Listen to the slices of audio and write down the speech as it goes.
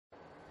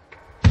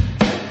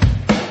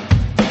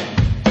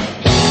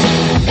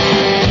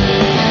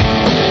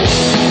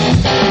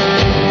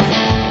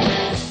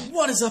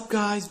is up,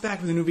 guys? Back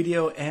with a new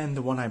video, and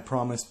the one I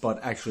promised, but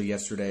actually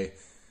yesterday.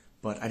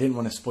 But I didn't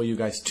want to spoil you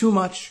guys too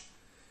much.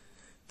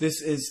 This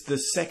is the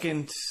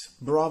second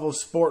Bravo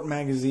Sport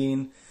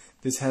magazine.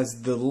 This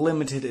has the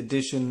limited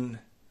edition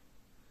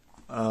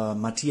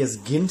Matthias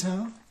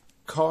Ginter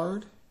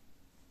card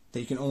that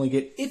you can only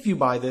get if you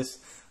buy this.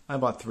 I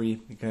bought 3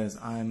 because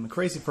I'm a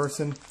crazy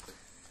person.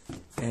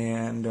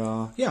 And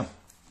yeah.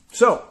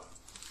 So,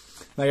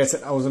 like I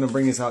said, I was going to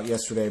bring this out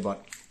yesterday,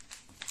 but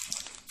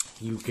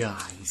you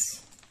guys,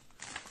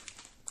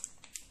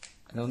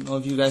 I don't know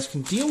if you guys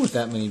can deal with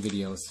that many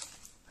videos.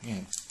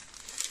 Man.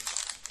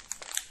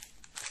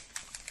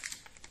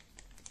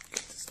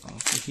 Get this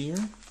off of here.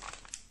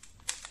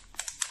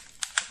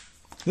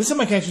 This time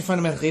I can actually find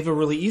them at Rewe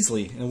really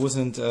easily. It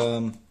wasn't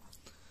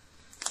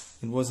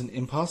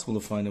impossible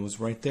to find. It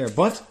was right there.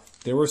 But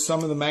there were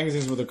some of the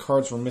magazines where the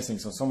cards were missing,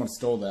 so someone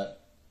stole that.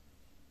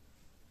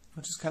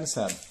 Which is kind of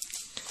sad.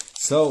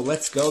 So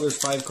let's go. There's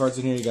 5 cards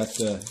in here. You got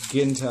the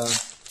Ginter,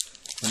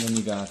 and then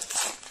you got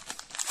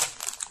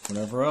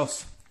whatever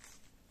else.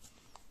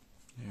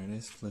 There it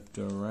is, flipped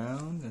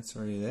around. That's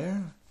already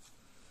there.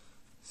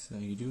 So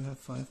you do have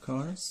 5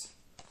 cards.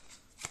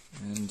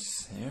 And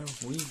there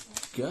we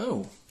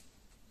go.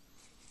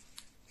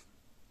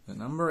 The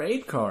number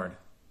 8 card.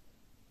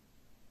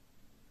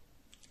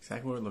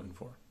 Exactly what we're looking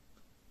for.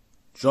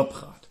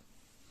 Jobrat.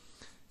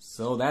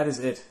 So that is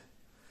it.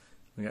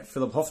 We got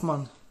Philipp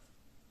Hoffmann.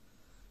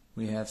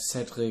 We have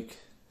Cedric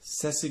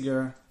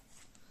Sessiger.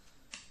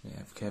 We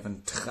have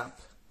Kevin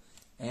Trapp.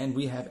 And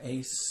we have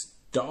a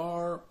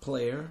star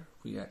player.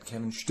 We got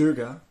Kevin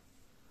Stöger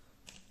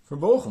for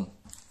Bochum.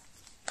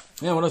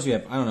 Yeah, what else we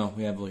have? I don't know.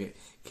 We have like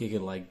Kick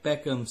It Like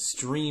Beckham,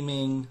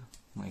 streaming.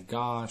 My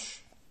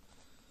gosh.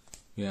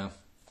 Yeah.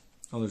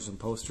 Oh, there's some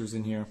posters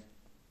in here.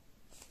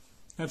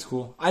 That's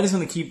cool. I just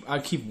want to keep. I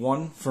keep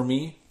one for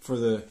me for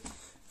the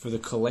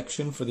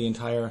collection for the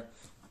entire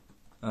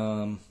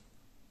album.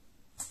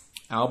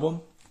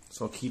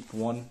 So I'll keep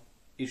one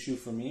issue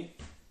for me.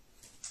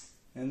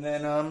 And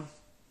then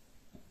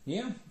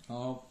yeah.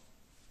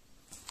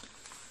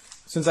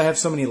 Since I have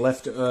so many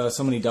left,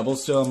 so many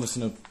doubles still, I'm just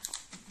gonna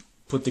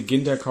put the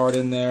Ginter card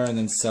in there and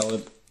then sell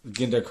it.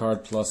 Ginter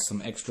card plus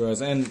some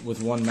extras, and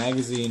with one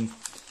magazine.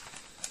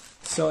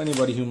 So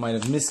anybody who might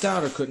have missed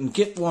out or couldn't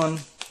get one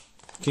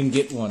can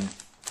get one.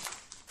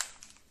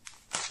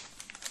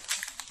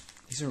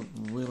 These are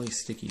really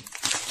sticky.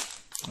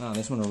 Oh,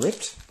 this one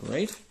ripped.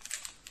 Great.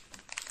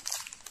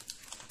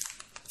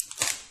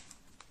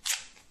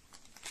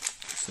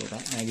 So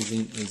that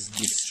magazine is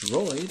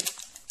destroyed.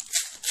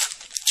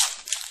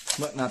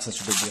 But not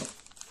such a big deal.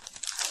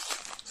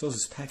 So is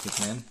this package,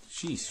 man.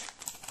 Sheesh.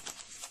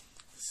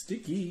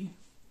 Sticky.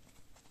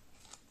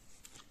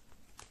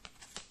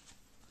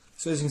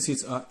 So as you can see,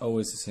 it's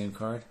always the same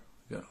card.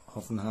 We got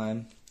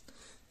Hoffenheim.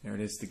 There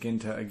it is, the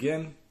Ginter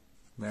again.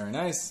 Very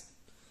nice.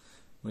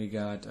 We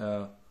got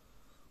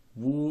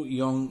Woo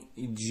Young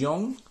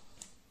Jong,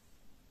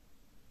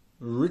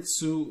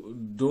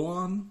 Ritsu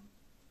Doan,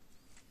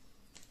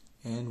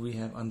 and we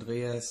have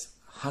Andreas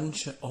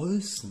Hansche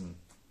Olsen.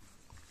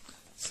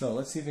 So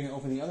let's see if we can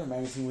open the other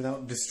magazine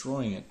without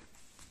destroying it.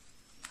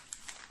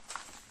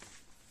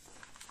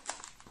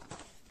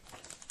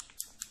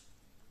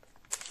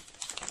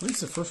 At least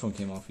the first one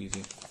came off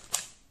easy.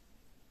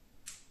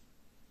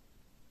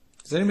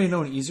 Does anybody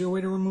know an easier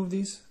way to remove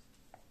these?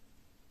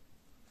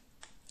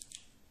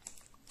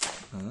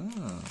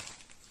 Ah.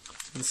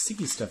 The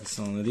sticky stuff is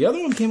still in there. The other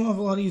one came off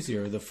a lot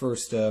easier, the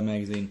first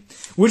magazine.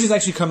 Which is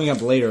actually coming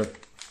up later.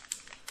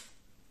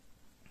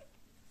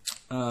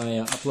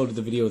 I uploaded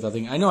the video without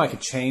thinking. I know I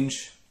could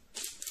change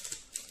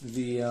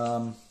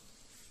the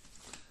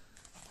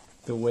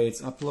way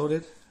it's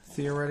uploaded,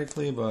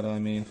 theoretically, but I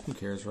mean, who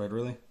cares, right,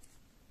 really?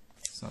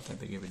 It's not that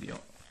big of a deal.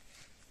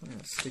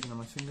 It's sticking on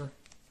my finger.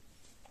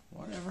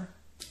 Whatever.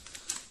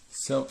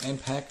 So,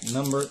 and pack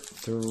number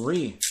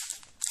 3.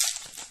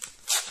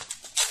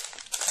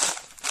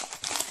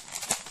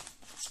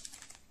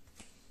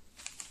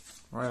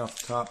 Right off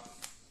the top.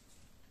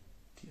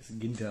 Matthias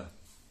Ginter.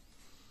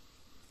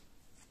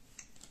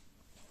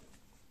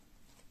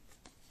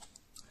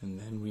 And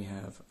then we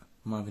have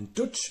Marvin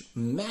Dutch,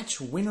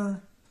 match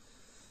winner.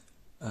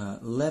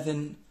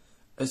 Levin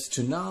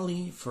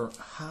Östunali for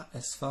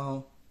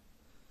HSV.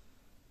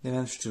 They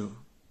managed to.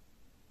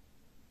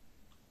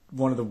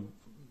 One of the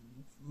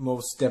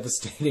most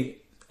devastating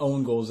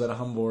own goals that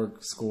Hamburg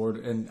scored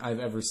and I've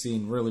ever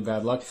seen. Really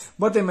bad luck.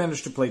 But they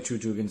managed to play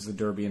 2-2 against the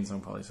Derby in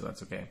St. Pauli, so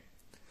that's okay.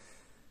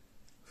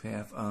 We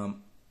have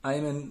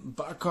Ayman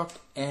Barkok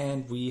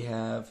and we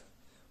have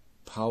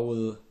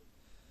Paul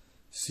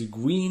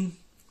Seguin.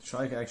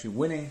 Schalke actually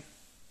winning.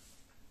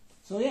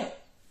 So yeah,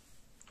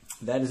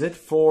 that is it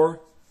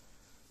for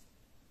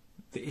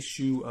the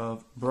issue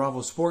of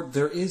Bravo Sport.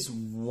 There is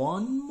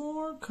one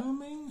more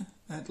coming,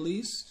 at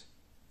least,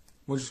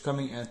 which is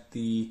coming at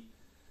in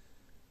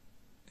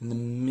the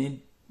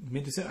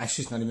mid-December.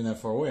 Actually, it's not even that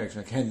far away.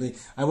 Actually, I can't believe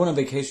I went on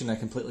vacation.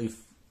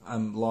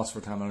 I'm lost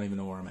for time. I don't even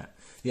know where I'm at.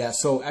 Yeah,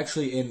 so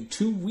actually, in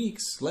 2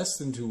 weeks, less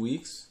than 2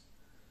 weeks,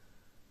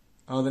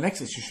 the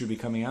next issue should be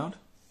coming out.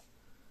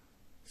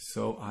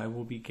 So I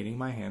will be getting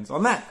my hands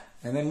on that.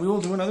 And then we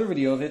will do another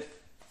video of it.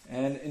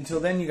 And until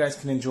then, you guys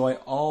can enjoy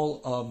all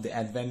of the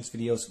Advent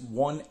videos,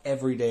 one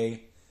every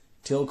day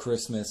till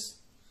Christmas.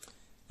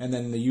 And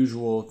then the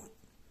usual,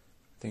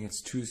 I think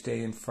it's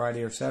Tuesday and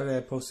Friday or Saturday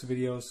I post the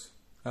videos.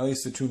 At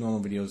least the 2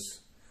 normal videos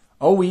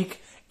a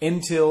week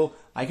until,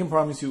 I can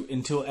promise you,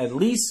 until at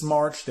least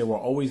March, there will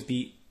always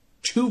be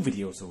 2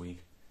 videos a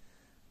week.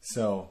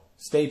 So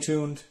stay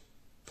tuned.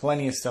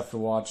 Plenty of stuff to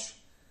watch.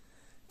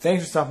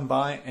 Thanks for stopping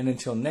by. And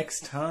until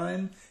next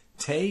time,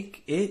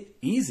 take it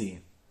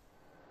easy.